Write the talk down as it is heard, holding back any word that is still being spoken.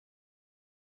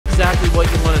exactly what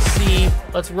you want to see.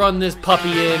 Let's run this puppy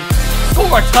in.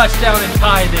 Score a touchdown and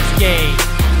tie this game.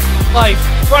 Life,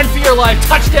 run for your life,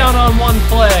 touchdown on one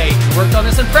play. Worked on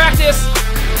this in practice.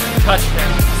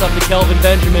 Touchdown. It's up to Kelvin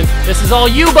Benjamin. This is all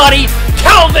you, buddy.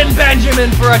 Kelvin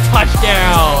Benjamin for a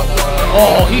touchdown.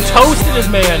 Oh, he toasted his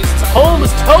man.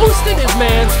 Holmes toasted his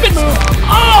man. Spin move.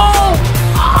 Oh!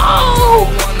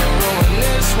 Oh!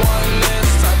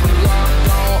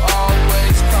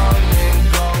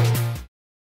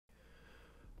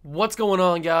 What's going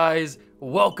on, guys?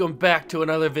 Welcome back to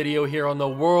another video here on the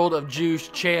World of Juice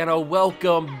channel.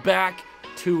 Welcome back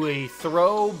to a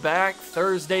Throwback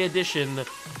Thursday edition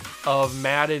of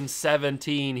Madden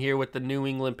 17 here with the New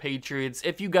England Patriots.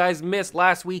 If you guys missed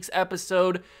last week's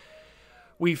episode,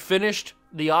 we finished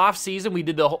the off season. We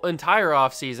did the whole entire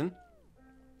off season,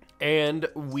 and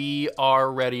we are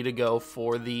ready to go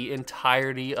for the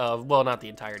entirety of, well, not the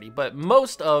entirety, but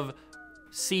most of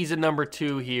season number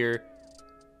 2 here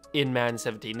in Madden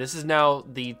 17. This is now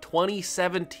the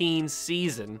 2017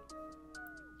 season,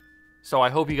 so I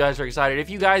hope you guys are excited. If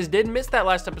you guys did miss that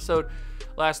last episode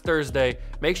last Thursday,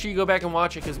 make sure you go back and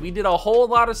watch it, because we did a whole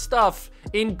lot of stuff,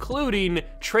 including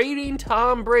trading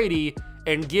Tom Brady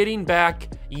and getting back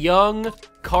young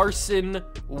Carson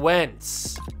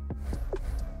Wentz.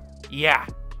 Yeah,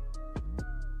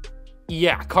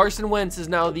 Carson Wentz is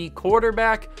now the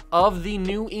quarterback of the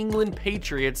New England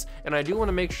Patriots, and I do want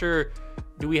to make sure,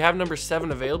 do we have number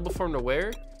 7 available for him to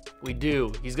wear? We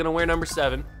do. He's going to wear number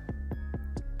 7.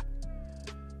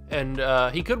 And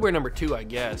he could wear number 2, I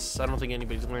guess. I don't think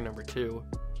anybody's wearing number 2.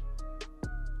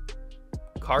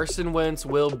 Carson Wentz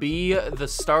will be the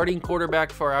starting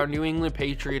quarterback for our New England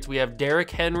Patriots. We have Derrick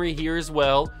Henry here as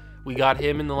well. We got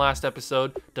him in the last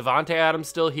episode. Devontae Adams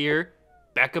still here.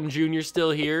 Beckham Jr. still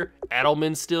here.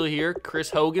 Edelman still here. Chris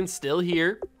Hogan still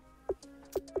here.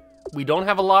 We don't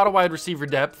have a lot of wide receiver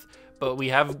depth, but we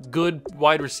have good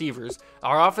wide receivers.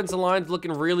 Our offensive line's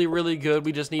looking really, really good.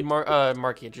 We just need Mark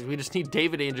Andrews. We just need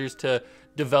David Andrews to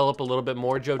develop a little bit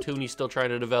more. Joe Tooney's still trying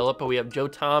to develop, but we have Joe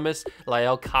Thomas,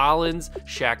 La'el Collins,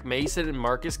 Shaq Mason, and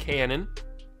Marcus Cannon.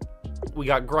 We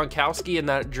got Gronkowski in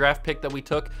that draft pick that we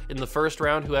took in the first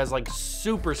round, who has like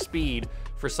super speed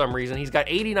for some reason. He's got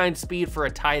 89 speed for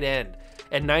a tight end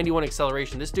and 91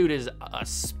 acceleration. This dude is a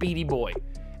speedy boy.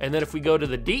 And then if we go to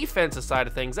the defensive side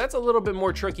of things, that's a little bit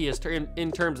more tricky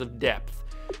in terms of depth.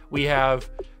 We have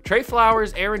Trey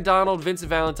Flowers, Aaron Donald, Vincent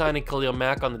Valentine, and Khalil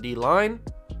Mack on the D-line.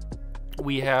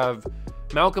 We have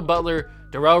Malcolm Butler,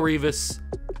 Darrelle Revis,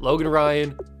 Logan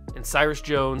Ryan, and Cyrus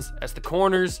Jones as the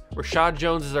corners. Rashad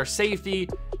Jones is our safety.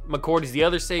 McCourty's the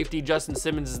other safety. Justin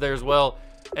Simmons is there as well.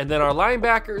 And then our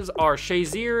linebackers are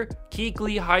Shazier,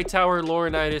 Kuechly, Hightower,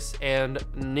 Laurinaitis, and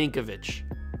Ninkovich.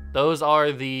 Those are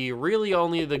really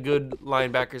only the good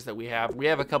linebackers that we have. We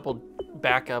have a couple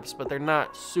backups, but they're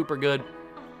not super good.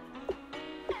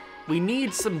 We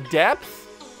need some depth,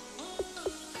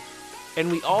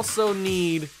 and we also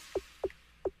need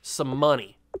some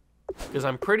money, because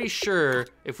I'm pretty sure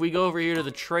if we go over here to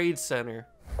the trade center,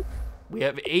 we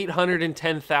have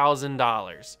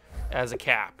 $810,000 as a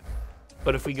cap.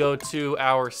 But if we go to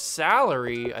our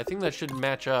salary, I think that should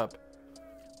match up.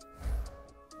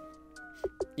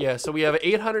 Yeah, so we have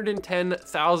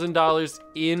 $810,000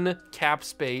 in cap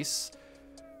space.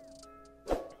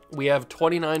 We have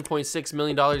 $29.6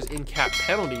 million in cap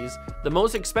penalties. The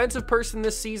most expensive person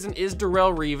this season is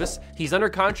Darrelle Revis. He's under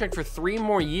contract for 3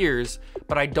 more years,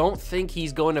 but I don't think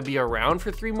he's going to be around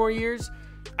for 3 more years.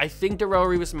 I think Darrelle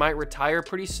Revis might retire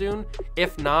pretty soon.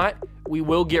 If not, we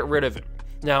will get rid of him.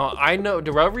 Now, I know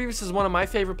Darrelle Revis is one of my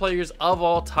favorite players of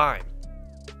all time,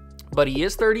 but he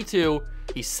is 32.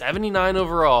 He's 79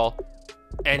 overall,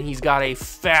 and he's got a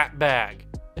fat bag.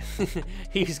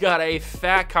 He's got a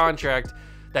fat contract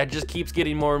that just keeps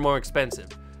getting more and more expensive.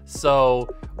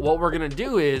 So what we're going to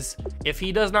do is, if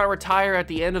he does not retire at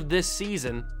the end of this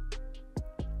season,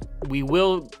 we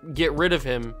will get rid of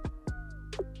him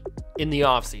in the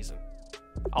offseason.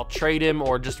 I'll trade him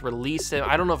or just release him.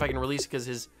 I don't know if I can release it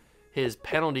because his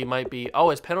penalty might be,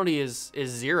 his penalty is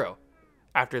 0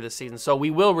 after this season. So we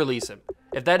will release him.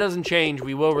 If that doesn't change,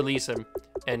 we will release him,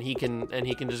 and he can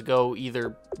just go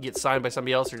either get signed by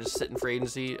somebody else or just sit in free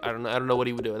agency. I don't know what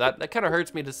he would do. That kind of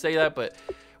hurts me to say that, but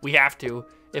we have to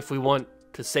if we want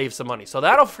to save some money. So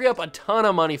that'll free up a ton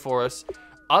of money for us.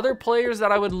 Other players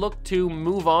that I would look to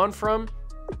move on from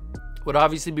would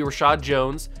obviously be Rashad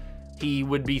Jones. He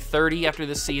would be 30 after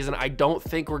this season. I don't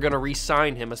think we're going to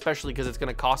re-sign him, especially because it's going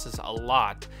to cost us a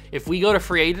lot. If we go to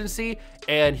free agency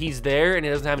and he's there and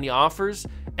he doesn't have any offers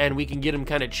and we can get him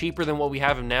kind of cheaper than what we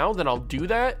have him now, then I'll do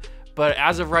that. But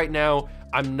as of right now,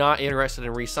 I'm not interested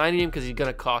in re-signing him because he's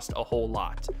going to cost a whole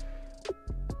lot.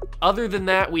 Other than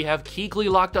that, we have Kuechly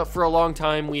locked up for a long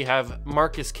time. We have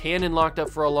Marcus Cannon locked up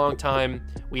for a long time.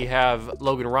 We have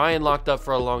Logan Ryan locked up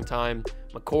for a long time.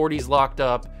 McCourty's locked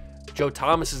up. Joe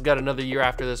Thomas has got another year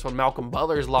after this one. Malcolm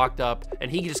Butler's locked up,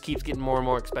 and he just keeps getting more and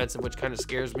more expensive, which kind of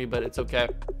scares me, but it's okay.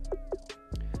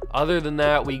 Other than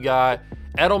that, we got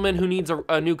Edelman, who needs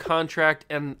a new contract,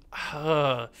 and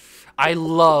I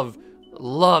love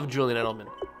Julian Edelman,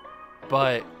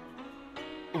 but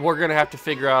we're going to have to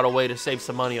figure out a way to save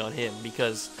some money on him,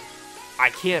 because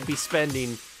I can't be spending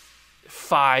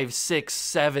 $5, $6,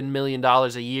 $7 million a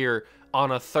year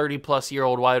on a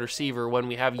 30-plus-year-old wide receiver when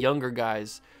we have younger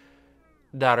guys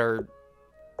that are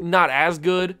not as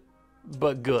good,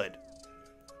 but good.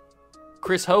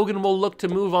 Chris Hogan will look to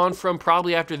move on from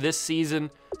probably after this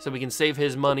season, so we can save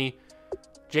his money.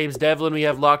 James Devlin we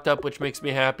have locked up, which makes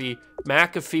me happy.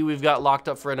 McAfee we've got locked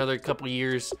up for another couple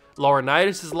years.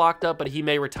 Laurinaitis is locked up, but he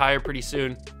may retire pretty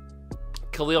soon.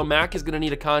 Khalil Mack is going to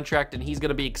need a contract, and he's going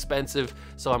to be expensive,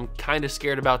 so I'm kind of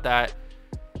scared about that,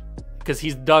 because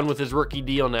he's done with his rookie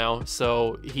deal now,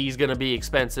 so he's going to be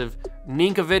expensive.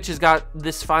 Ninkovich has got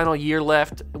this final year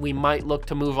left. We might look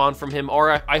to move on from him,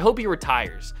 or I hope he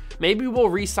retires. Maybe we'll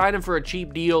re-sign him for a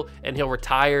cheap deal, and he'll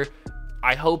retire.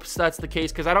 I hope that's the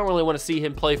case, because I don't really want to see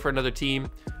him play for another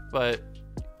team, but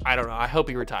I don't know. I hope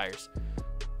he retires.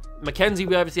 McKenzie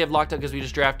we obviously have locked up because we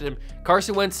just drafted him.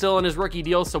 Carson Wentz still on his rookie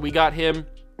deal, so we got him.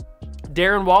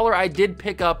 Darren Waller I did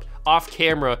pick up off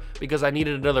camera because I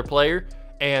needed another player,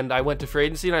 and I went to free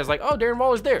agency, and I was like, oh, Darren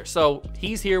Waller's there. So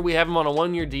he's here. We have him on a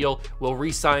one-year deal. We'll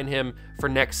re-sign him for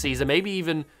next season. Maybe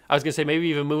even, I was going to say, maybe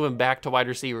even move him back to wide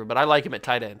receiver, but I like him at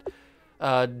tight end.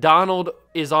 Donald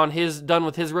is on done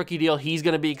with his rookie deal. He's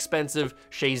going to be expensive.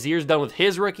 Shazier's done with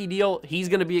his rookie deal. He's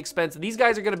going to be expensive. These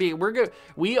guys are going to be,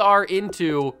 we are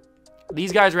into,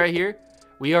 these guys right here,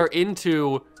 we are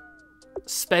into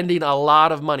spending a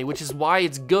lot of money, which is why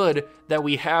it's good that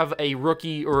we have a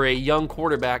rookie or a young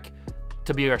quarterback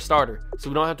to be our starter. So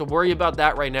we don't have to worry about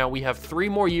that right now. We have 3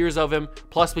 more years of him,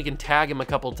 plus we can tag him a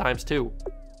couple of times too,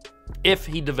 if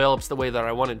he develops the way that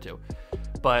I want him to.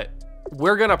 But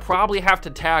we're going to probably have to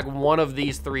tag one of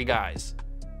these 3 guys.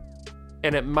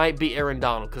 And it might be Aaron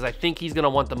Donald, because I think he's going to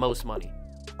want the most money.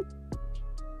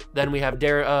 Then we have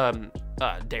Darren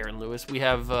Lewis. We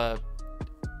have, the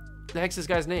heck's this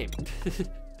guy's name?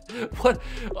 What?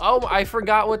 Oh, I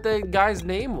forgot what the guy's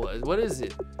name was. What is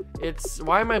it?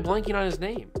 Why am I blanking on his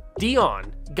name?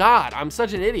 Dion. God, I'm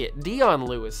such an idiot. Dion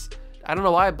Lewis. I don't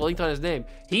know why I blanked on his name.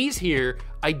 He's here.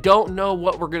 I don't know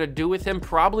what we're going to do with him.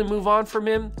 Probably move on from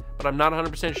him, but I'm not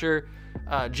 100% sure.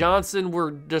 Johnson,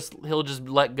 he'll just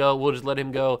let go. We'll just let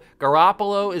him go.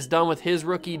 Garoppolo is done with his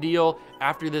rookie deal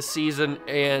after this season,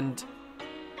 and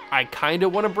I kind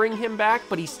of want to bring him back,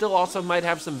 but he still also might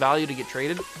have some value to get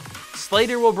traded.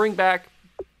 Slater will bring back.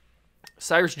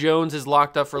 Cyrus Jones is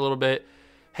locked up for a little bit.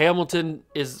 Hamilton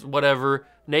is whatever.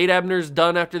 Nate Ebner's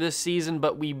done after this season,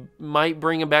 but we might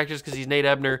bring him back just because he's Nate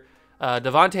Ebner.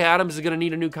 Devontae Adams is going to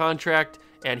need a new contract,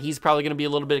 and he's probably going to be a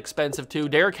little bit expensive too.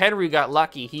 Derrick Henry got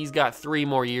lucky. He's got 3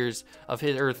 more years of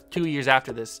his, or 2 years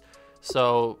after this.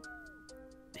 So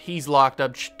he's locked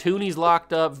up. Tooney's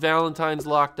locked up. Valentine's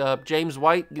locked up. James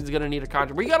White is going to need a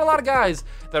contract. We got a lot of guys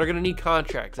that are going to need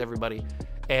contracts, everybody.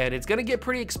 And it's going to get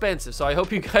pretty expensive, so I hope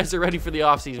you guys are ready for the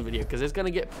offseason video, because it's going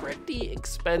to get pretty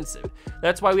expensive.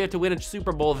 That's why we have to win a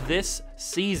Super Bowl this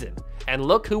season. And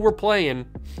look who we're playing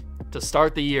to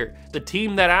start the year. The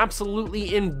team that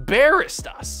absolutely embarrassed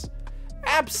us.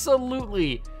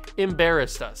 Absolutely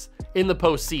embarrassed us in the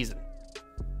postseason.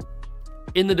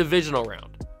 In the divisional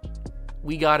round.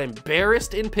 We got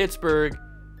embarrassed in Pittsburgh,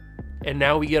 and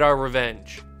now we get our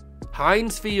revenge.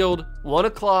 Heinz Field, 1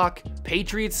 o'clock,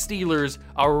 Patriots Steelers,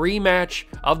 a rematch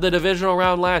of the divisional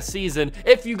round last season.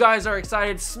 If you guys are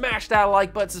excited, smash that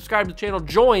like button, subscribe to the channel,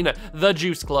 join the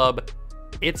Juice Club.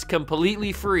 It's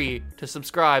completely free to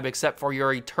subscribe, except for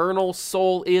your eternal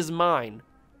soul is mine.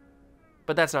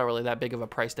 But that's not really that big of a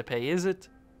price to pay, is it?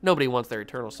 Nobody wants their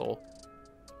eternal soul.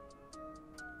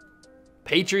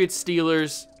 Patriots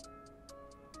Steelers,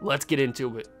 let's get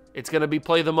into it. It's going to be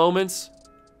play the moments.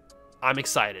 I'm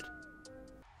excited.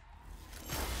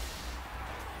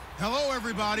 Hello,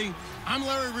 everybody. I'm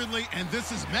Larry Ridley, and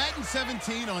this is Madden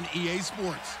 17 on EA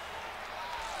Sports.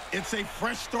 It's a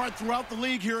fresh start throughout the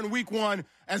league here in Week 1,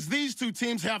 as these 2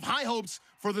 teams have high hopes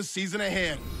for the season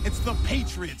ahead. It's the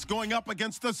Patriots going up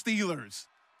against the Steelers.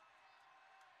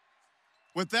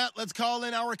 With that, let's call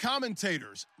in our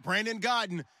commentators, Brandon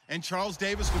Godden and Charles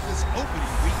Davis, with this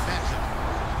opening week matchup.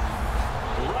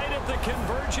 Right at the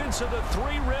convergence of the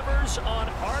Three Rivers on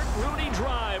Art Rooney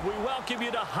Drive. We welcome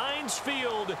you to Heinz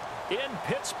Field in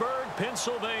Pittsburgh,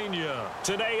 Pennsylvania.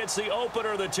 Today it's the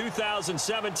opener of the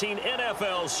 2017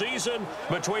 NFL season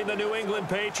between the New England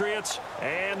Patriots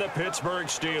and the Pittsburgh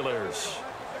Steelers.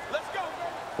 Let's go.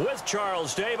 With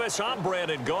Charles Davis, I'm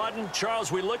Brandon Gaudin.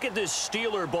 Charles, we look at this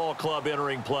Steeler ball club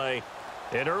entering play.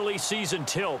 An early season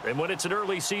tilt, and when it's an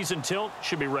early season tilt,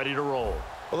 should be ready to roll.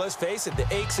 Well, let's face it, the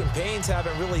aches and pains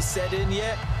haven't really set in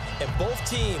yet, and both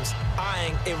teams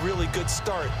eyeing a really good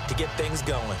start to get things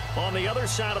going. On the other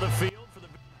side of the field.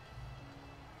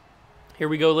 Here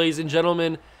we go, ladies and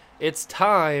gentlemen. It's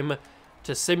time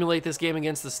to simulate this game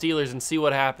against the Steelers and see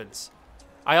what happens.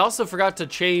 I also forgot to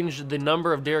change the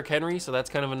number of Derrick Henry, so that's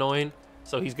kind of annoying.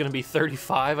 So he's going to be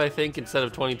 35, I think, instead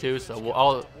of 22.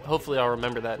 So hopefully I'll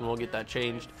remember that, and we'll get that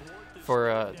changed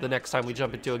for the next time we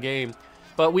jump into a game.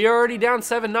 But we are already down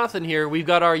 7-0 here. We've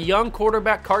got our young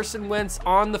quarterback Carson Wentz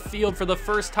on the field for the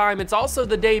first time. It's also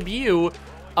the debut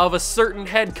of a certain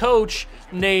head coach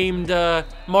named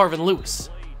Marvin Lewis.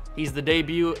 He's the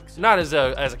debut, not as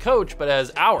a coach, but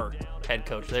as our head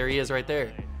coach. There he is right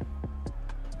there.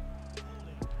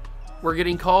 We're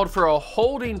getting called for a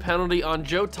holding penalty on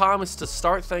Joe Thomas to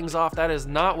start things off. That is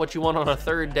not what you want on a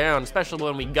third down, especially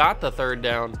when we got the third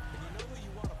down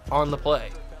on the play.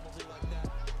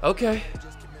 Okay.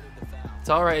 It's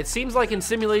all right. It seems like in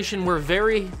simulation we're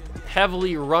very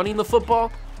heavily running the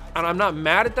football, and I'm not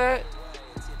mad at that.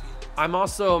 I'm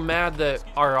also mad that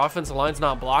our offensive line's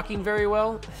not blocking very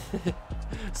well.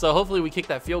 So hopefully we kick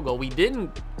that field goal. We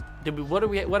didn't.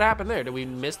 What happened there? Did we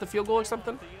miss the field goal or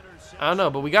something? I don't know,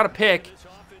 but we got a pick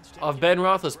of Ben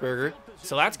Roethlisberger,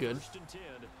 so that's good.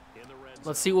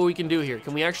 Let's see what we can do here.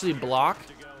 Can we actually block?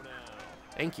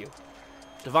 Thank you.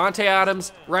 Davante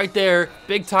Adams right there,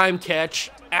 big time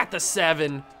catch at the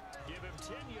 7.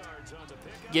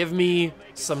 Give me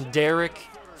some Derrick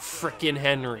frickin'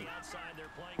 Henry.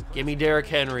 Give me Derrick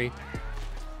Henry.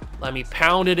 Let me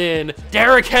pound it in.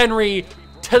 Derrick Henry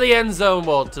to the end zone,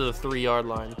 well, to the 3-yard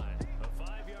line.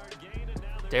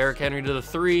 Derrick Henry to the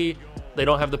 3. They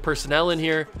don't have the personnel in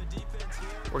here.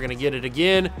 We're going to get it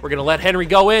again. We're going to let Henry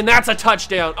go in. That's a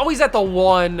touchdown. Oh, he's at the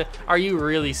 1. Are you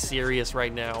really serious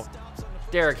right now?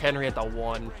 Derrick Henry at the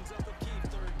 1.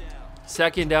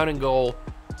 2nd down and goal.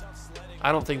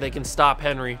 I don't think they can stop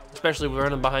Henry, especially if we're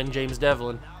running behind James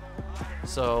Devlin.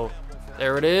 So,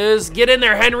 there it is. Get in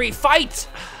there, Henry. Fight!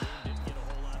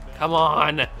 Come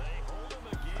on.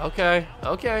 Okay,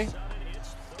 okay.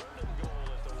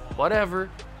 Whatever.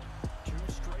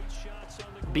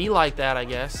 Be like that, I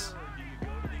guess.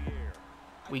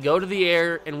 We go to the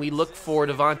air, and we look for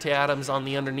Davante Adams on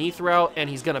the underneath route, and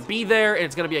he's going to be there, and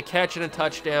it's going to be a catch and a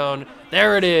touchdown.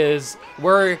 There it is.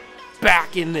 We're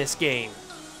back in this game.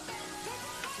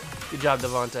 Good job,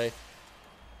 Davante.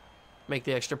 Make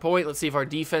the extra point. Let's see if our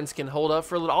defense can hold up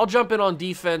for a little. I'll jump in on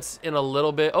defense in a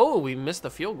little bit. Oh, we missed the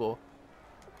field goal.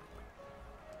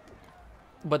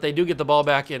 But they do get the ball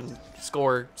back and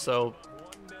score, so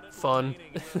fun,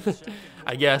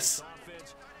 I guess.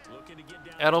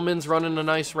 Edelman's running a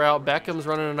nice route. Beckham's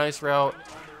running a nice route.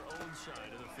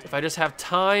 If I just have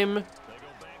time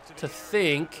to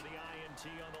think,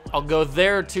 I'll go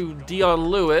there to Dion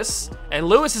Lewis. And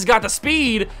Lewis has got the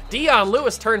speed. Dion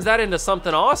Lewis turns that into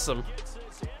something awesome.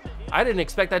 I didn't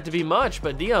expect that to be much,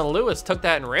 but Dion Lewis took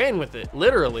that and ran with it,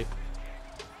 literally.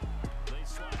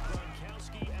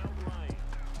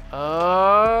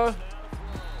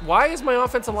 Why is my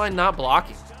offensive line not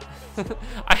blocking?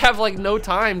 I have like no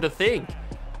time to think.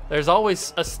 There's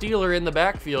always a Steeler in the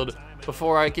backfield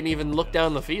before I can even look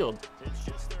down the field.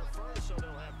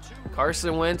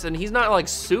 Carson Wentz, and he's not like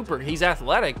super, he's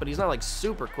athletic, but he's not like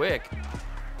super quick.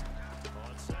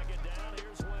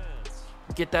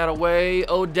 Get that away,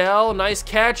 Odell, nice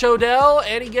catch, Odell,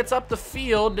 and he gets up the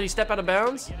field. Did he step out of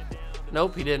bounds?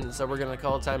 Nope, he didn't, so we're gonna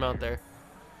call a timeout there.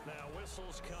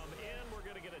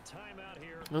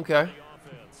 Okay.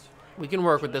 We can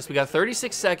work with this. We got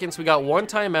 36 seconds. We got 1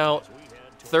 timeout.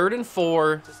 3rd and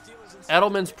 4.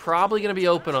 Edelman's probably going to be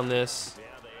open on this.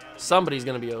 Somebody's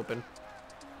going to be open.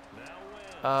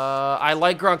 I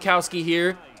like Gronkowski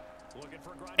here.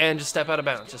 And just step out of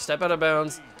bounds. Just step out of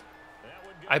bounds.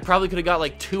 I probably could have got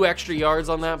like 2 extra yards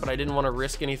on that, but I didn't want to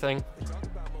risk anything.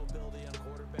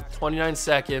 29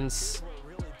 seconds.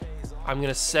 I'm going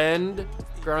to send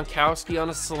Gronkowski on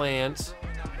a slant.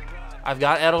 I've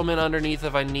got Edelman underneath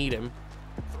if I need him.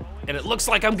 And it looks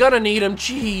like I'm gonna need him.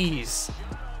 Jeez.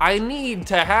 I need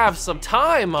to have some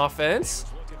time, offense.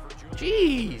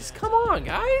 Jeez, come on,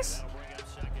 guys.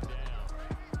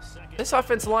 This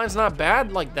offensive line's not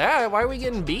bad like that. Why are we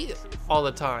getting beat all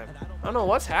the time? I don't know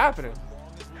what's happening.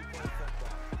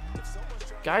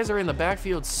 Guys are in the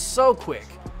backfield so quick.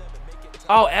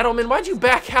 Oh, Edelman, why'd you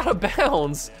back out of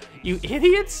bounds? You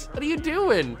idiots? What are you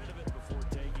doing?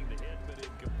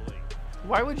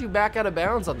 Why would you back out of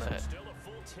bounds on that?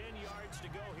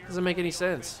 Doesn't make any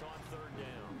sense.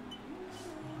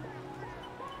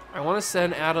 I want to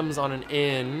send Adams on an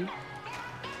in.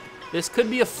 This could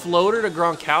be a floater to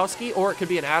Gronkowski, or it could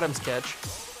be an Adams catch.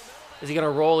 Is he going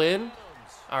to roll in?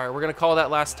 All right, we're going to call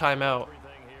that last timeout.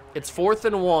 It's 4th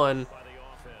and 1.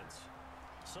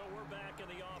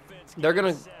 They're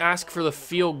going to ask for the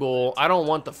field goal. I don't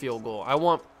want the field goal. I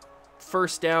want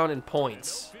first down and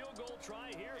points.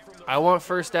 I want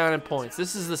first down and points.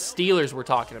 This is the Steelers we're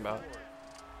talking about.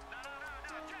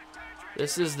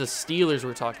 This is the Steelers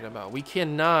we're talking about. We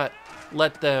cannot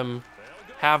let them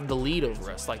have the lead over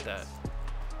us like that.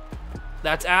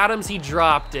 That's Adams. He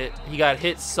dropped it. He got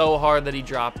hit so hard that he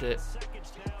dropped it.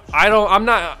 I'm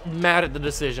not mad at the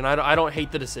decision. I don't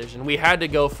hate the decision. We had to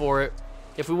go for it.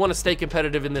 If we want to stay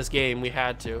competitive in this game, we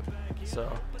had to.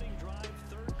 So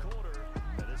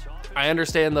I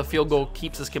understand the field goal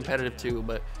keeps us competitive too,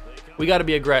 but we got to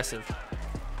be aggressive.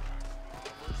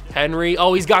 Henry,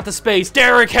 oh, he's got the space.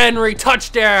 Derrick Henry,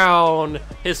 touchdown.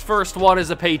 His first one as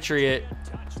a Patriot.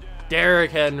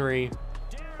 Derrick Henry.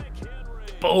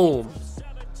 Boom.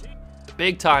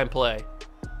 Big time play.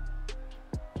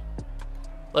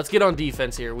 Let's get on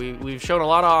defense here. We've shown a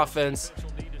lot of offense.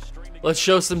 Let's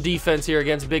show some defense here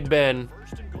against Big Ben.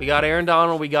 We got Aaron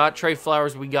Donald. We got Trey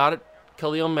Flowers. We got it.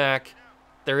 Khalil Mack.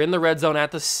 They're in the red zone at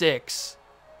the 6.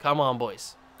 Come on,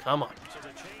 boys. Come on.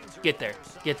 Get there.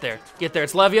 Get there. Get there.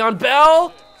 It's Le'Veon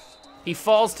Bell. He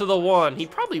falls to the 1. He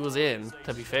probably was in,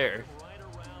 to be fair.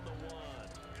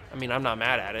 I mean, I'm not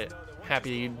mad at it.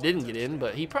 Happy he didn't get in,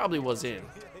 but he probably was in.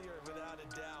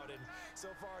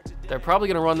 They're probably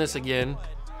going to run this again,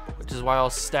 which is why I'll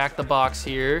stack the box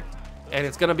here. And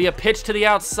it's going to be a pitch to the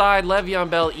outside. Le'Veon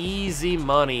Bell, easy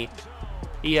money.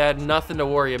 He had nothing to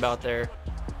worry about there.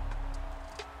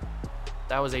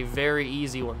 That was a very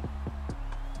easy one.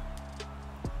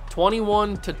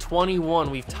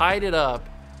 21-21. We've tied it up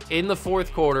in the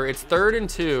 4th quarter. It's 3rd and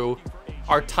 2.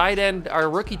 Our tight end, our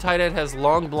rookie tight end has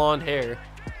long blonde hair,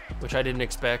 which I didn't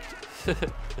expect.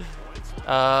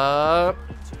 Oh,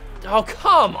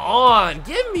 come on.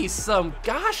 Give me some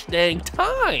gosh dang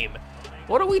time.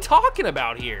 What are we talking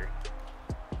about here?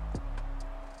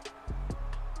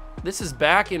 This is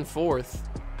back and forth.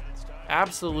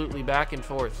 Absolutely back and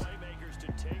forth.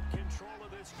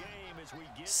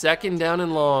 2nd down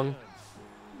and long.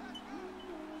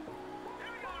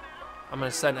 I'm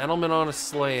going to send Edelman on a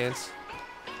slant.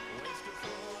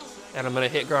 And I'm going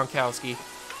to hit Gronkowski.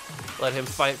 Let him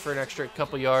fight for an extra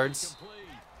couple yards.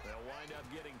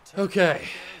 Okay.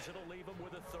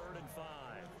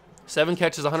 7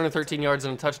 catches, 113 yards,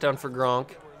 and a touchdown for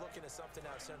Gronk.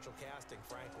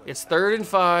 It's 3rd and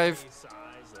 5.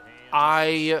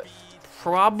 I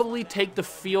probably take the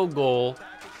field goal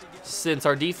since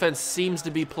our defense seems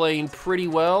to be playing pretty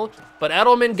well. But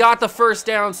Edelman got the first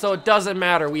down, so it doesn't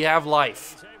matter. We have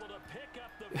life.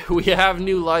 We have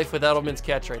new life with Edelman's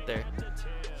catch right there.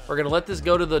 We're going to let this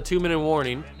go to the 2-minute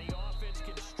warning.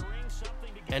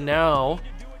 And now,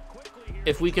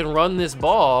 if we can run this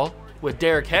ball with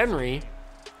Derrick Henry,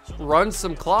 run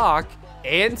some clock,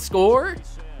 and score,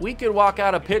 we could walk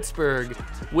out of Pittsburgh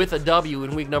with a W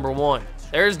in week number 1.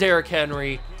 There's Derrick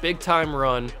Henry, big time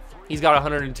run. He's got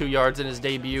 102 yards in his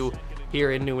debut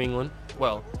here in New England.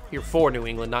 Well, here for New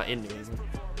England, not in New England.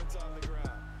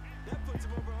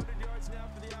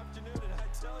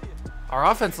 Our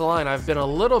offensive line I've been a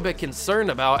little bit concerned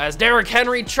about as Derrick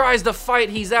Henry tries to fight.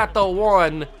 He's at the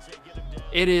 1.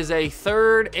 It is a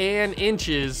 3rd and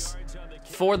inches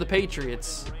for the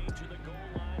Patriots.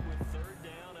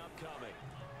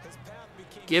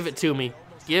 Give it to me.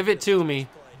 Give it to me.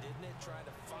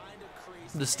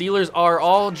 The Steelers are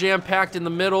all jam-packed in the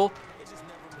middle.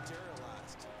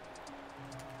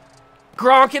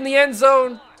 Gronk in the end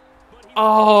zone.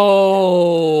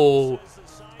 Oh.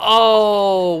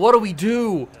 Oh, what do we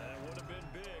do?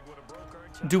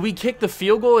 Do we kick the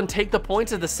field goal and take the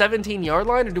points at the 17-yard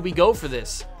line, or do we go for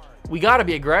this? We got to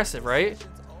be aggressive, right?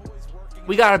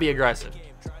 We got to be aggressive.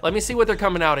 Let me see what they're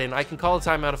coming out in. I can call a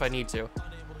timeout if I need to.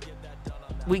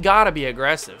 We got to be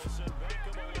aggressive.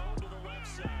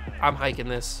 I'm hiking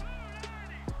this.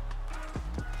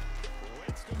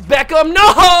 Beckham,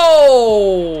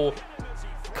 no!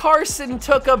 Carson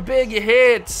took a big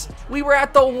hit. We were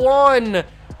at the 1.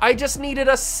 I just needed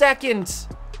a second.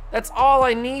 That's all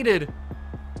I needed.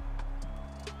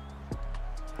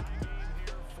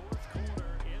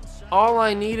 All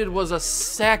I needed was a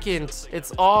second.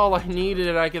 It's all I needed,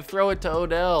 and I could throw it to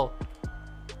Odell.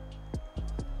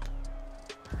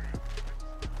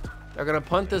 They're going to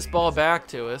punt this ball back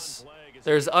to us.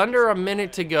 There's under a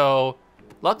minute to go.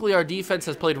 Luckily, our defense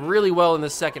has played really well in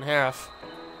this second half.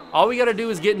 All we got to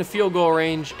do is get into field goal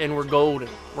range, and we're golden.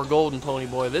 We're golden, Pony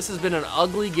Boy. This has been an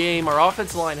ugly game. Our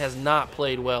offensive line has not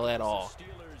played well at all.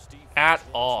 At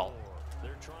all.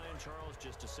 They're trying, Charles,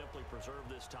 just to simply preserve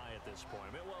this tie at this point.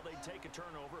 I mean, well, they take a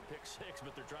turnover, pick 6,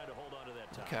 but they're trying to hold on to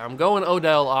that tie. Okay, I'm going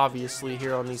Odell, obviously,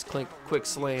 here on these quick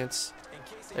slants.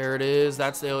 There it is.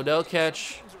 That's the Odell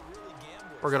catch.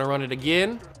 We're going to run it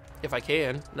again, if I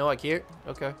can. No, I can't.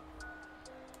 Okay.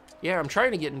 Yeah, I'm trying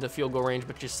to get into field goal range,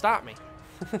 but just stop me.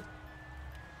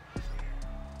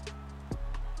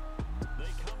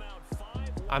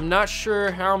 I'm not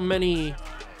sure how many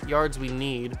yards we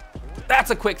need.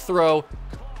 That's a quick throw.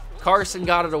 Carson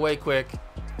got it away quick.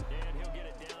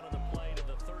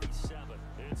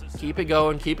 Keep it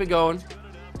going, keep it going.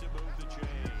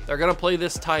 They're going to play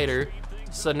this tighter.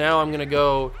 So now I'm going to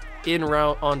go in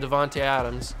route on Davante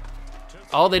Adams.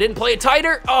 Oh, they didn't play it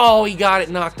tighter? Oh, he got it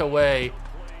knocked away.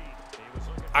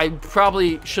 I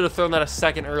probably should have thrown that a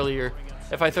second earlier.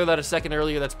 If I throw that a second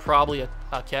earlier, that's probably a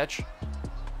catch.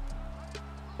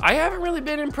 I haven't really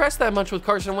been impressed that much with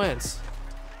Carson Wentz.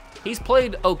 He's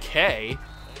played okay.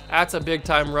 That's a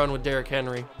big-time run with Derrick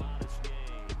Henry.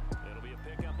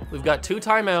 We've got 2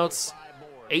 timeouts,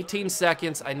 18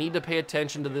 seconds. I need to pay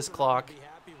attention to this clock.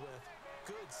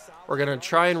 We're going to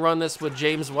try and run this with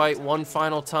James White one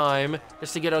final time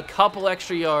just to get a couple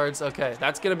extra yards. Okay,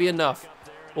 that's going to be enough.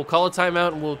 We'll call a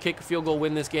timeout and we'll kick a field goal,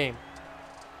 win this game.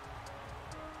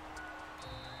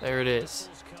 There it is.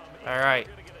 All right,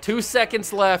 2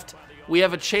 seconds left. We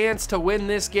have a chance to win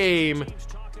this game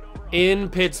in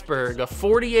Pittsburgh. A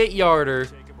 48-yarder.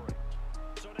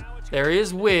 There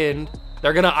is wind.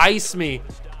 They're going to ice me.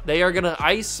 They are going to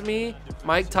ice me.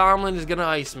 Mike Tomlin is going to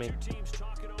ice me.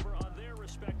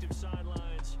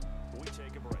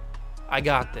 I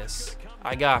got this.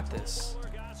 I got this.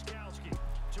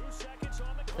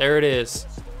 There it is.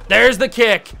 There's the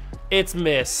kick. It's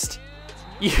missed.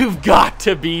 You've got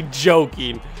to be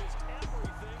joking.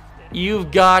 You've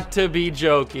got to be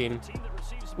joking.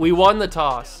 We won the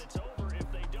toss.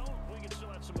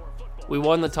 We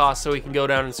won the toss so we can go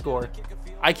down and score.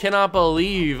 I cannot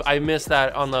believe I missed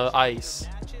that on the ice.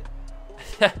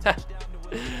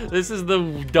 This is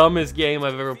the dumbest game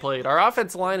I've ever played. Our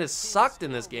offensive line has sucked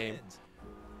in this game.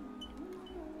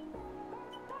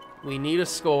 We need a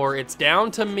score. It's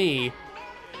down to me.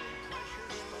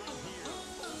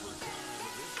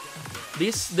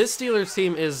 This Steelers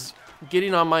team is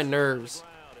getting on my nerves.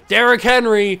 Derrick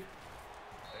Henry.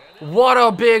 What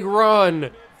a big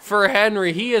run for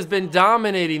Henry. He has been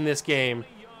dominating this game.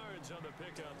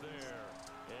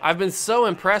 I've been so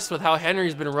impressed with how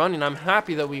Henry's been running. I'm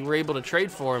happy that we were able to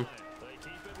trade for him.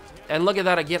 And look at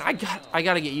that again. I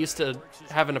got to get used to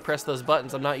having to press those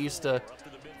buttons. I'm not used to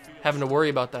having to worry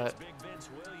about that.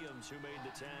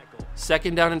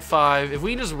 2nd down and 5. If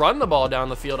we just run the ball down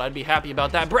the field, I'd be happy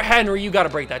about that. Henry, you got to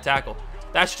break that tackle.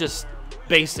 That's just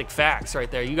basic facts right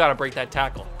there. You got to break that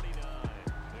tackle.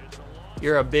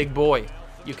 You're a big boy.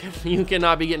 You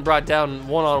cannot be getting brought down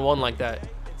one-on-one like that.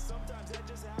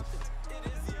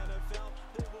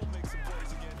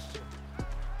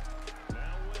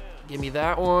 Give me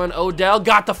that one. Odell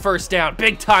got the first down.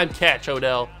 Big time catch,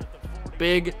 Odell.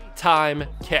 Big time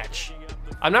catch.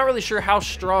 I'm not really sure how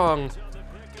strong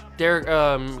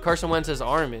Carson Wentz's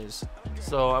arm is,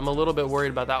 so I'm a little bit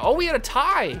worried about that. Oh, we had a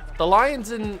tie. The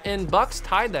Lions and Bucks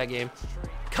tied that game.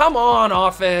 Come on,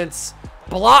 offense.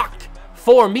 Block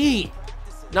for me.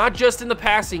 Not just in the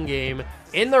passing game,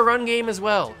 in the run game as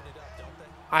well.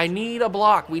 I need a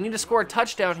block. We need to score a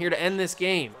touchdown here to end this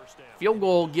game. Field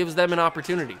goal gives them an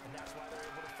opportunity.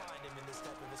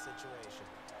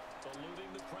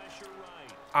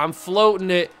 I'm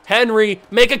floating it. Henry,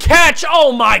 make a catch.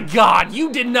 Oh my God.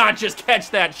 You did not just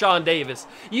catch that, Sean Davis.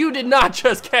 You did not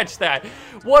just catch that.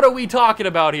 What are we talking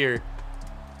about here?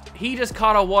 He just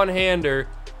caught a one-hander.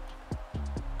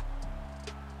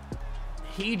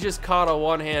 He just caught a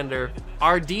one-hander.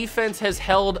 Our defense has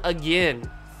held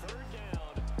again.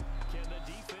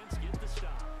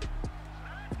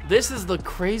 This is the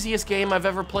craziest game I've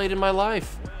ever played in my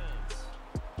life.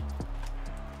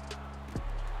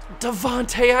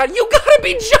 Davante Adams, you gotta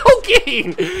be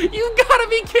joking! You gotta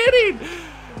be kidding!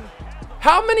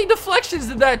 How many deflections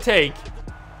did that take?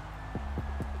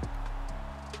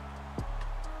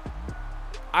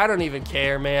 I don't even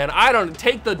care, man. I don't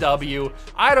take the W.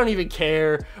 I don't even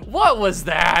care. What was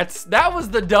that? That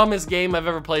was the dumbest game I've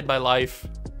ever played in my life.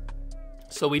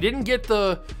 So we didn't get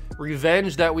the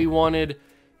revenge that we wanted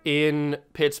in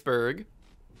Pittsburgh,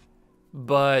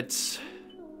 but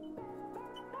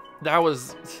That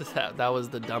was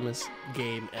the dumbest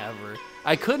game ever.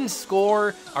 I couldn't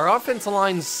score. Our offensive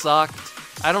line sucked.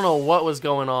 I don't know what was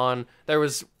going on. There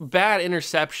was bad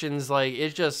interceptions. Like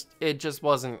it just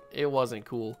wasn't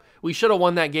cool. We should have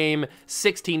won that game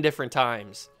 16 different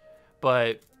times,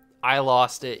 but I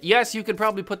lost it. Yes, you could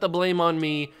probably put the blame on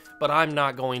me, but I'm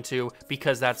not going to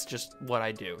because that's just what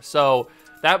I do. So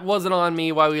that wasn't on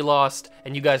me why we lost,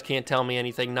 and you guys can't tell me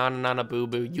anything. Nana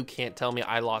boo-boo. You can't tell me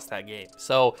I lost that game.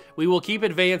 So we will keep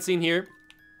advancing here.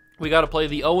 We got to play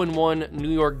the 0-1 New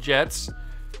York Jets.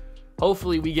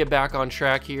 Hopefully we get back on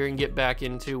track here and get back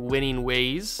into winning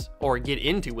ways, or get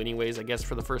into winning ways, I guess,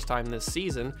 for the first time this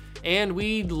season. And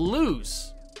we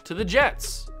lose to the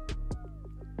Jets.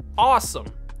 Awesome.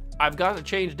 I've got to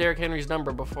change Derrick Henry's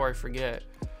number before I forget.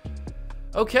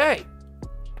 Okay.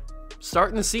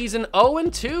 Starting the season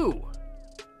 0-2.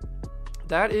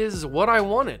 That is what I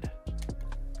wanted.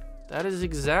 That is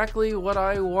exactly what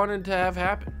I wanted to have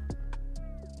happen.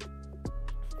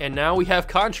 And now we have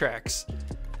contracts.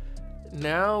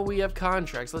 Now we have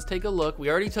contracts. Let's take a look. We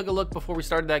already took a look before we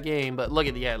started that game, but look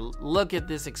at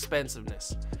this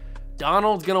expensiveness.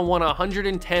 Donald's gonna want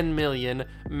 110 million.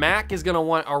 Mac is gonna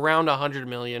want around 100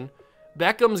 million.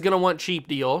 Beckham's gonna want cheap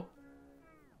deal.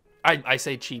 I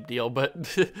say cheap deal, but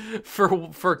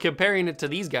for comparing it to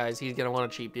these guys, he's gonna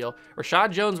want a cheap deal.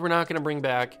 Rashad Jones, we're not gonna bring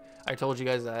back. I told you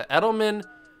guys that. Edelman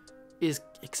is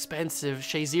expensive.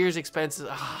 Shazier's expensive.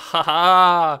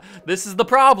 This is the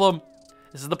problem.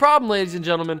 This is the problem, ladies and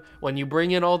gentlemen. When you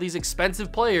bring in all these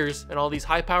expensive players and all these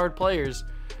high-powered players,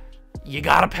 you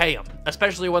gotta pay them,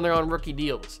 especially when they're on rookie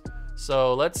deals.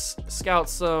 So let's scout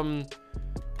some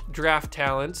draft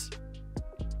talent.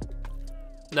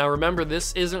 Now remember,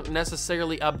 this isn't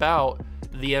necessarily about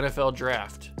the NFL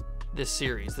draft, this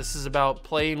series. This is about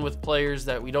playing with players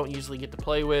that we don't usually get to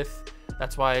play with.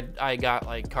 That's why I got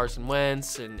like Carson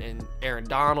Wentz and Aaron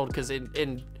Donald, because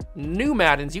in new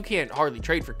Maddens, you can't hardly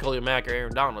trade for Khalil Mack or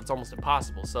Aaron Donald. It's almost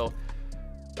impossible. So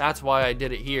that's why I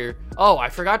did it here. Oh, I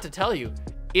forgot to tell you.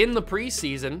 In the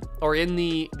preseason, or in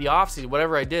the offseason,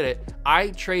 whatever I did it, I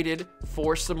traded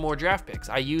for some more draft picks.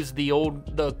 I used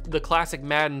the classic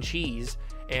Madden cheese,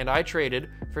 and I traded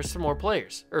for some more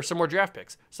players, or some more draft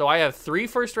picks. So I have 3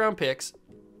 first-round picks.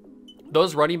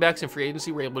 Those running backs in free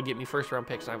agency were able to get me first-round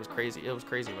picks, and I was crazy. It was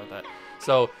crazy about that.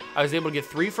 So I was able to get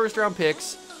 3 first-round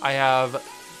picks. I have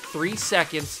 3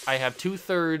 seconds, I have 2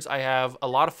 thirds, I have a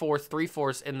lot of fourths, 3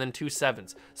 fourths, and then 2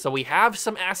 sevens. So we have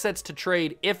some assets to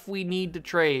trade if we need to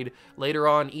trade later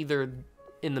on, either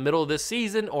in the middle of this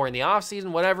season or in the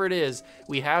offseason, whatever it is,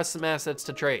 we have some assets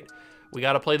to trade. We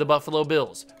got to play the Buffalo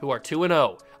Bills, who are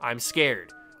 2-0. I'm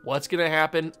scared. What's going to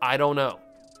happen? I don't know.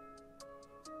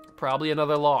 Probably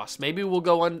another loss. Maybe we'll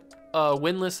go on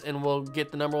winless and we'll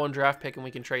get the #1 draft pick and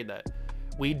we can trade that.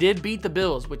 We did beat the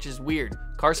Bills, which is weird.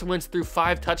 Carson Wentz threw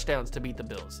 5 touchdowns to beat the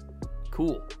Bills.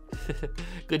 Cool.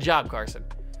 Good job, Carson.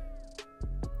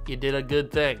 You did a good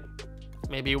thing.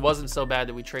 Maybe it wasn't so bad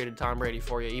that we traded Tom Brady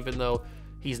for you, even though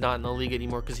he's not in the league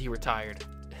anymore because he retired.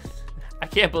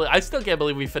 I still can't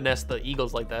believe we finessed the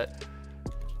Eagles like that.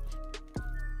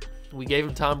 We gave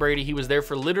him Tom Brady. He was there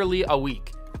for literally a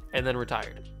week and then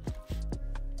retired.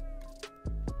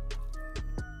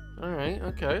 All right,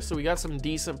 okay, so we got some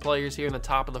decent players here in the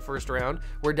top of the first round.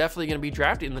 We're definitely going to be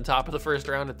drafted in the top of the first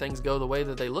round if things go the way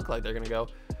that they look like they're going to go.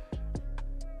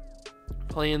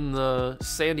 Playing the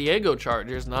San Diego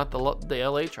Chargers, not the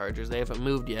LA Chargers. They haven't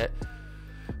moved yet.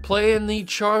 Playing the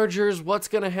Chargers, what's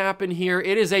going to happen here?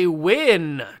 It is a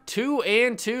win,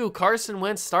 2-2. Carson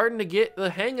Wentz starting to get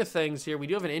the hang of things here. We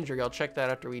do have an injury. I'll check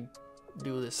that after we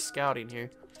do this scouting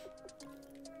here.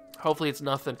 Hopefully it's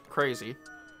nothing crazy.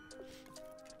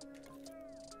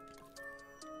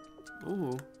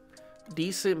 Ooh,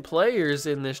 decent players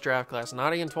in this draft class.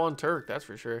 Not Antoine Turk, that's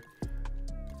for sure.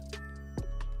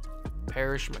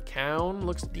 Parrish McCown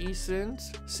looks decent.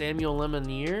 Samuel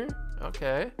Lemonier,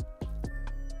 okay.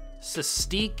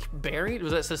 Sastique Barrington,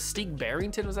 was that Sastique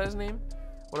Barrington? Was that his name?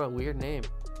 What a weird name.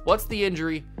 What's the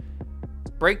injury?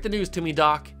 Break the news to me,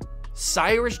 Doc.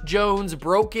 Cyrus Jones,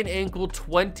 broken ankle,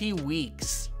 20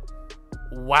 weeks.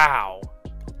 Wow.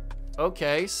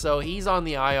 Okay, so he's on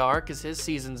the IR because his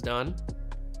season's done.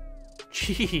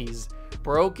 Jeez.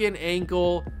 Broken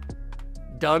ankle,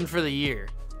 done for the year.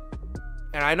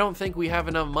 And I don't think we have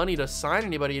enough money to sign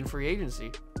anybody in free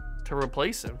agency to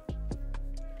replace him.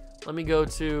 Let me go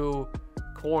to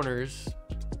corners.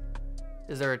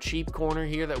 Is there a cheap corner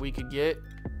here that we could get?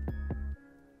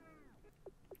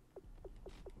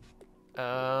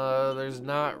 There's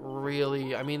not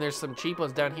really. I mean, there's some cheap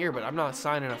ones down here, but I'm not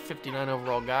signing a 59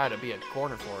 overall guy to be a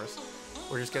corner for us.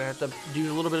 We're just going to have to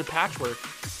do a little bit of patchwork.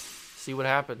 See what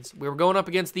happens. We're going up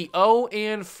against the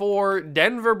 0-4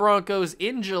 Denver Broncos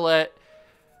in Gillette.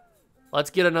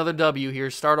 Let's get another W here.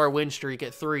 Start our win streak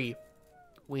at 3.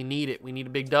 We need it. We need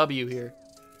a big W here.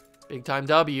 Big time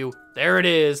W. There it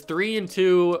is.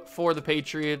 3-2 for the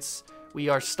Patriots. We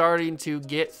are starting to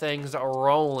get things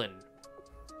rolling.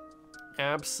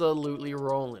 Absolutely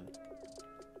rolling.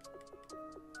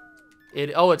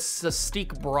 It's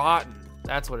Steak Broughton.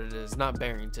 That's what it is. Not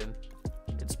Barrington.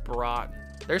 It's Broughton.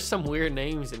 There's some weird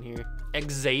names in here.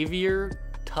 Xavier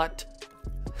Tut.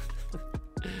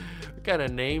 What kind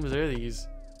of names are these?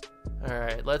 All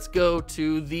right, let's go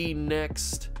to the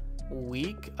next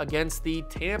week against the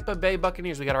Tampa Bay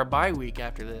Buccaneers. We got our bye week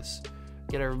after this.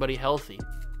 Get everybody healthy.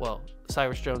 Well,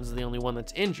 Cyrus Jones is the only one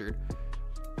that's injured,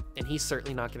 and he's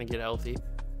certainly not going to get healthy.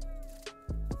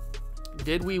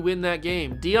 Did we win that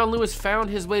game? Dion Lewis found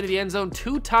his way to the end zone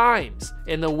 2 times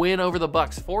in the win over the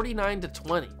Bucks,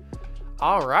 49-20.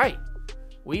 All right,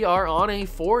 we are on a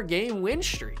 4-game win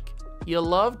streak. You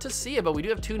love to see it, but we do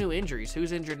have 2 new injuries.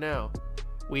 Who's injured now?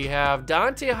 We have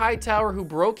Dante Hightower, who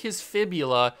broke his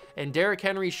fibula, and Derrick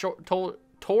Henry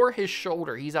tore his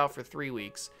shoulder. He's out for 3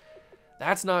 weeks.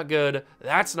 That's not good.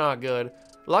 That's not good.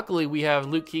 Luckily, we have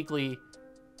Luke Kuechly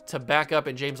to back up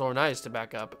and James Laurinaitis to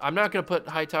back up. I'm not going to put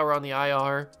Hightower on the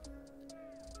IR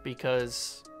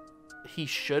because he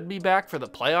should be back for the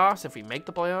playoffs if we make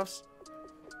the playoffs.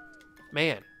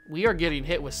 Man, we are getting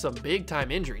hit with some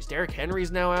big-time injuries. Derrick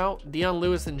Henry's now out. Dion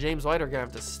Lewis and James White are going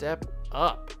to have to step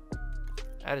up.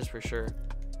 That is for sure.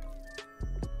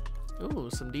 Ooh,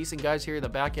 some decent guys here in the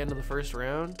back end of the first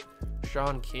round.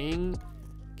 Sean King.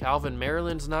 Calvin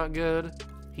Maryland's not good.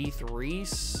 Heath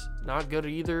Reese, not good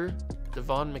either.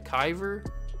 Devon McIver,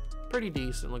 pretty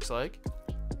decent, looks like.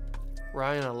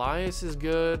 Ryan Elias is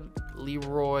good.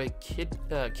 Leroy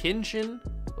Kinchin.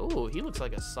 Oh, he looks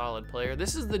like a solid player.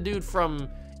 This is the dude from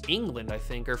England, I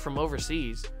think, or from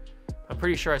overseas. I'm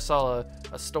pretty sure I saw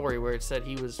a story where it said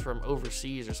he was from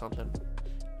overseas or something.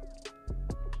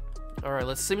 All right,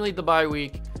 let's simulate the bye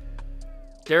week.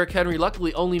 Derrick Henry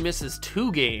luckily only misses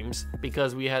 2 games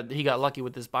because he got lucky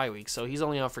with this bye week, so he's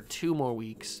only out for 2 more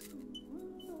weeks.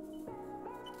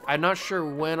 I'm not sure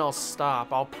when I'll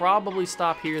stop. I'll probably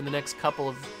stop here in the next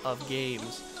couple of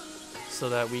games so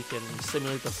that we can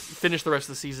finish the rest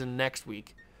of the season next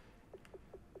week.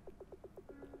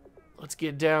 Let's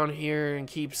get down here and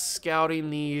keep scouting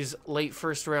these late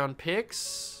first-round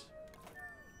picks.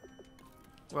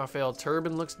 Raphael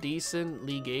Turbin looks decent.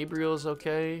 Lee Gabriel's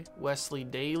okay. Wesley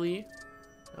Daly.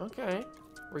 Okay.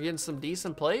 We're getting some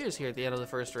decent players here at the end of the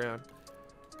first round.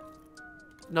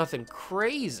 Nothing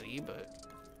crazy, but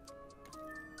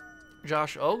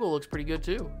Josh Ogle looks pretty good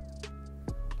too.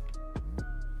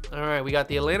 All right, we got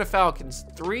the Atlanta Falcons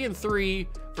 3-3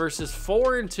 versus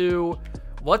 4-2.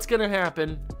 What's gonna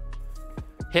happen?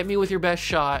 Hit me with your best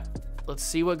shot. Let's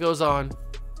see what goes on.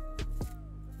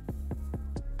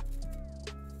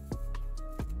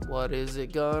 What is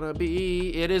it gonna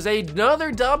be? It is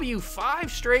another W.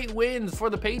 5 straight wins for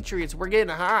the Patriots. We're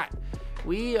getting hot.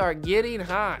 We are getting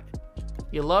hot.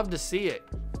 You love to see it.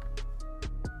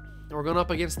 We're going up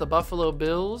against the Buffalo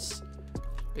Bills.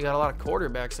 We got a lot of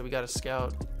quarterbacks that we got to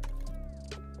scout.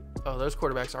 Oh, those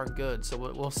quarterbacks aren't good, so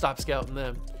we'll stop scouting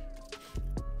them.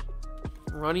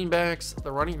 Running backs.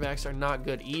 The running backs are not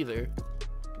good either.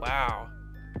 Wow.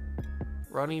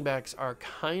 Running backs are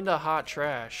kind of hot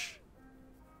trash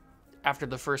after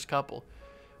the first couple.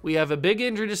 We have a big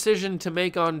injury decision to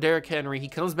make on Derrick Henry. He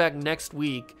comes back next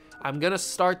week. I'm going to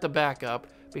start the backup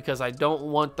because I don't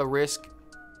want the risk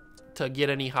to get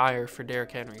any higher for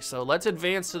Derrick Henry. So let's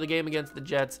advance to the game against the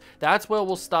Jets. That's where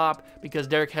we'll stop because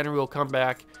Derrick Henry will come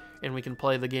back and we can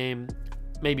play the game,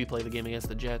 maybe play the game against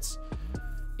the Jets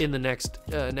in the next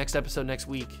episode next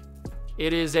week.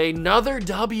 It is another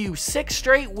W. 6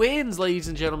 straight wins, ladies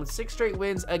and gentlemen. 6 straight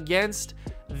wins against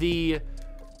the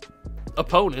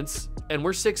opponents, and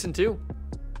we're 6-2.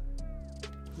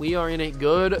 We are in a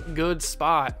good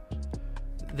spot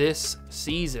this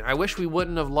season. I wish we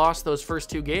wouldn't have lost those first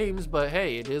 2 games, but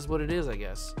hey, it is what it is, I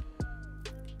guess.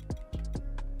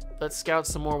 Let's scout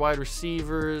some more wide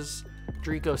receivers.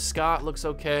 Drico Scott looks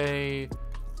okay.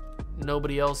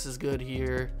 Nobody else is good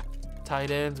here.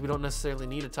 Tight ends, we don't necessarily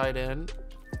need a tight end.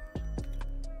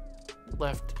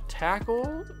 Left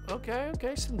tackle, okay,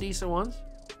 some decent ones.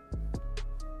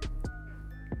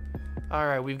 All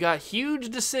right, we've got huge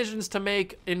decisions to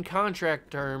make in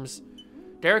contract terms.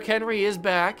 Derrick Henry is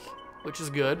back, which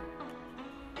is good.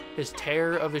 His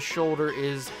tear of his shoulder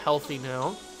is healthy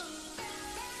now.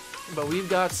 But we've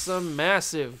got some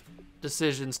massive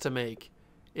decisions to make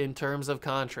in terms of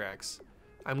contracts.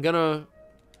 I'm gonna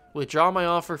Withdraw my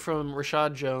offer from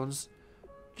Rashad Jones,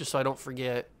 just so I don't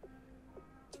forget.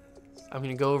 I'm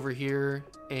going to go over here,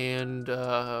 and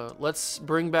let's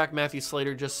bring back Matthew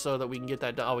Slater just so that we can get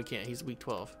that done. Oh, we can't. He's week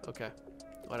 12. Okay,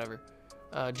 whatever.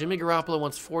 Jimmy Garoppolo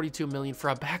wants $42 million for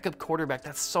a backup quarterback.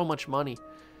 That's so much money.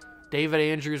 David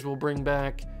Andrews will bring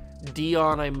back.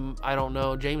 Dion, I don't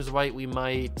know. James White, we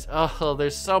might. Oh,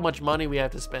 there's so much money we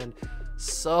have to spend.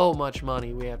 So much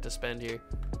money we have to spend here.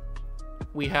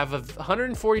 We have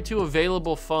 142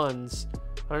 available funds,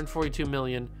 142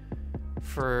 million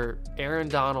for Aaron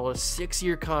Donald, a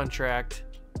 6-year contract.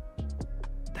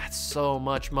 That's so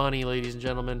much money, ladies and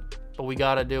gentlemen. But we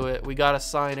got to do it. We got to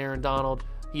sign Aaron Donald.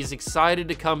 He's excited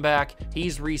to come back.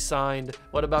 He's re-signed.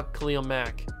 What about Khalil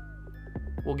Mack?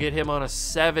 We'll get him on a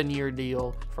 7-year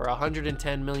deal for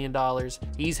 $110 million.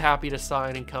 He's happy to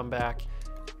sign and come back.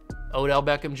 Odell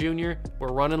Beckham Jr.,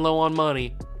 we're running low on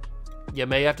money. You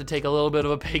may have to take a little bit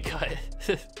of a pay cut.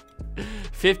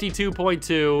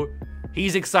 52.2.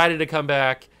 He's excited to come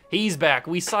back. He's back.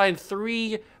 We signed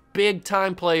 3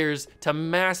 big-time players to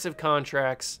massive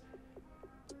contracts.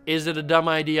 Is it a dumb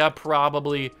idea?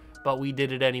 Probably. But we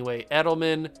did it anyway.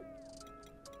 Edelman,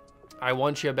 I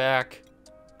want you back.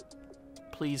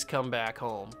 Please come back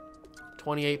home.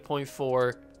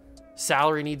 28.4.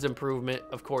 Salary needs improvement.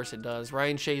 Of course it does.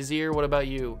 Ryan Shazier, what about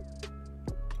you?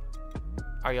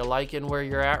 Are you liking where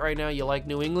you're at right now? You like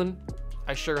New England?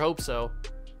 I sure hope so.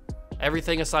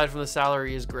 Everything aside from the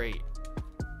salary is great.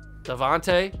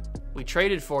 Devontae, we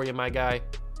traded for you, my guy.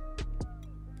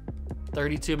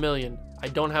 $32 million. I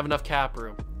don't have enough cap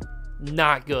room.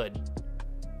 Not good.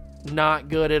 Not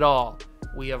good at all.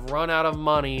 We have run out of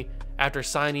money after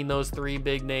signing those 3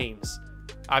 big names.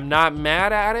 I'm not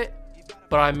mad at it,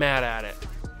 but I'm mad at it.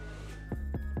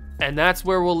 And that's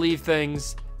where we'll leave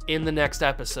things in the next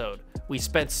episode. We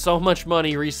spent so much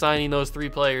money re-signing those 3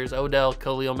 players, Odell,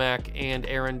 Khalil Mack, and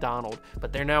Aaron Donald.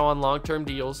 But they're now on long-term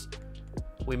deals.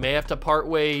 We may have to part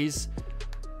ways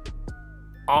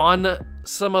on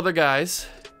some other guys.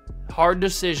 Hard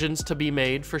decisions to be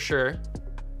made for sure,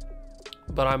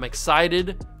 but I'm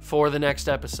excited for the next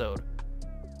episode.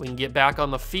 We can get back on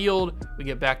the field. We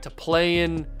get back to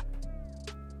playing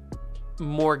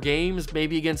more games,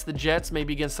 maybe against the Jets,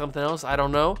 maybe against something else. I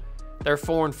don't know. They're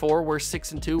 4-4. We're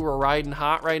 6-2. We're riding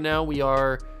hot right now. We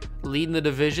are leading the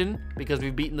division because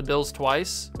we've beaten the Bills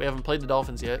twice. We haven't played the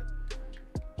Dolphins yet.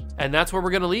 And that's where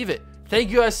we're going to leave it.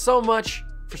 Thank you guys so much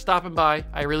for stopping by.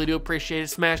 I really do appreciate it.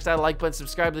 Smash that like button,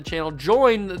 subscribe to the channel,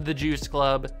 join the Juice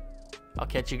Club. I'll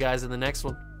catch you guys in the next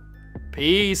one.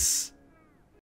 Peace.